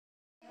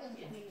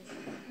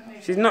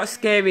She's not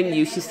scaring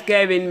you, she's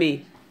scaring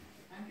me.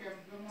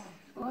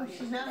 Oh,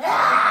 she's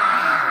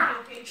not.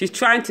 She's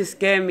trying to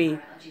scare me.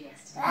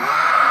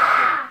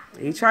 Are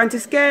you trying to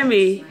scare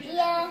me?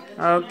 Yeah.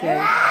 Okay.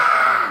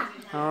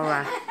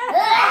 Alright.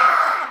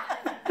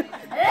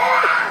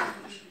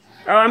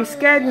 Oh, I'm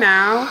scared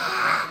now.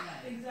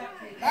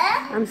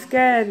 I'm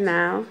scared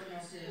now.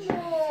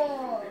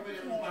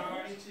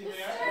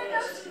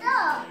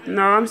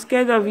 No, I'm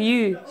scared of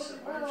you.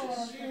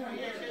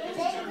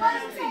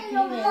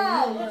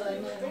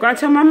 Go and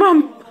tell my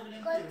mum.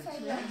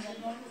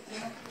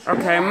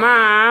 Okay,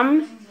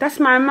 Mum. That's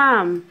my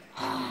mum.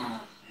 I'm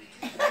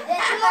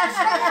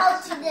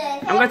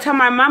going to tell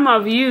my mum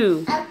of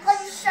you. I'm going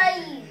to show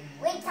you.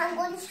 Wait, I'm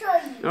going to show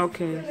you.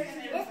 Okay.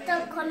 Let's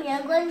don't come here.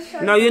 I'm going to show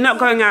you. No, you're not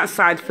going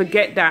outside.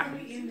 Forget that. I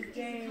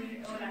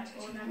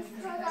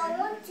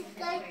want to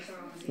go.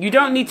 You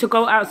don't need to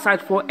go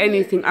outside for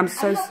anything. I'm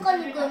so... I'm not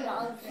going to go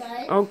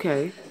outside.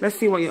 Okay. Let's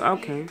see what you're...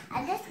 Okay.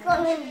 I'm just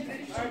going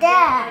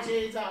there.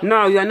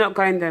 No, you're not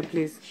going there,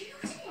 please.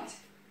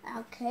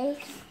 Okay.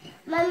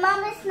 My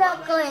mom is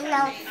not going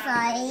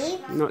outside.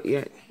 Not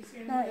yet.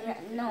 Not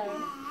yet, no.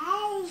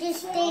 She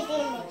stayed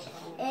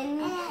in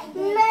no.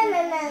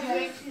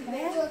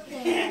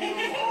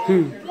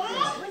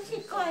 What's she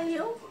call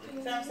you?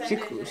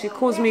 She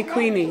calls me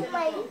Queenie.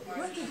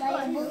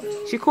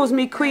 She calls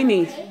me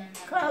Queenie.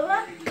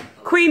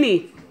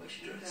 Queenie.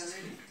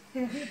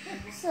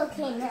 It's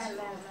okay, no.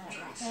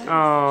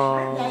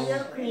 Oh.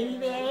 You're Queenie,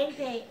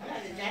 baby.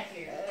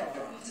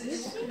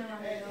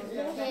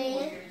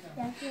 Okay.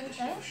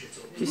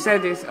 She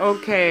said it's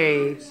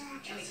okay.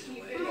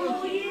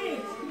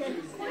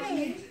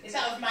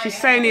 She's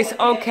saying it's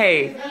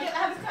okay.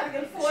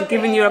 She's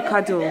giving you a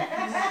cuddle.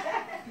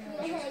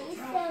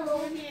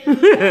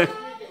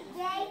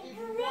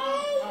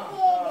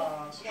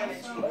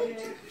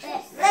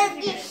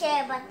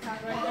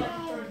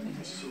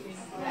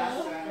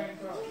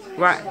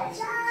 Right.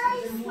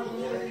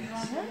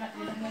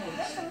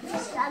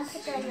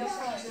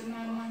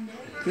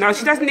 No,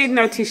 she doesn't need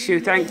no tissue,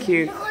 thank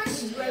you.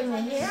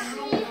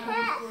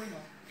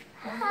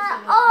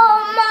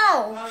 Oh,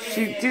 no.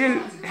 She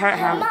didn't hurt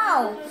her.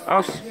 No.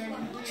 Oh,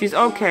 she's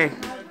okay.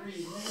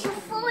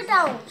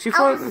 She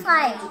fell down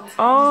outside.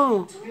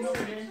 Oh.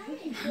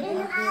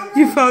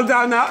 You fell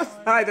down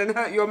outside and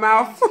hurt your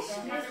mouth.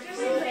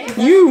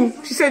 You.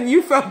 She said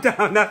you fell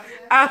down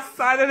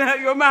outside and hurt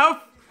your mouth.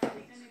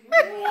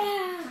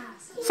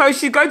 So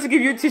she's going to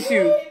give you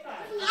tissue.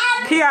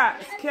 Kia,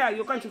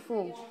 you're going to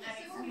fall.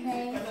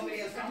 Okay.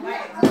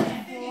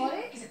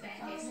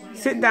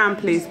 Sit down,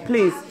 please,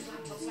 please.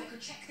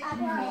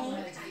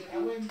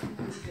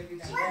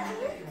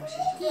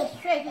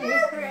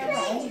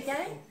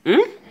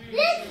 Hmm?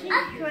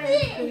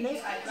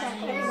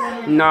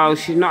 No,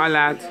 she's not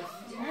allowed.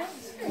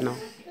 No.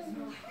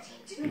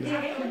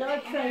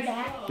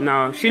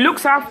 No, she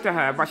looks after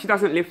her, but she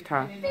doesn't lift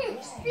her.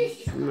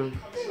 No.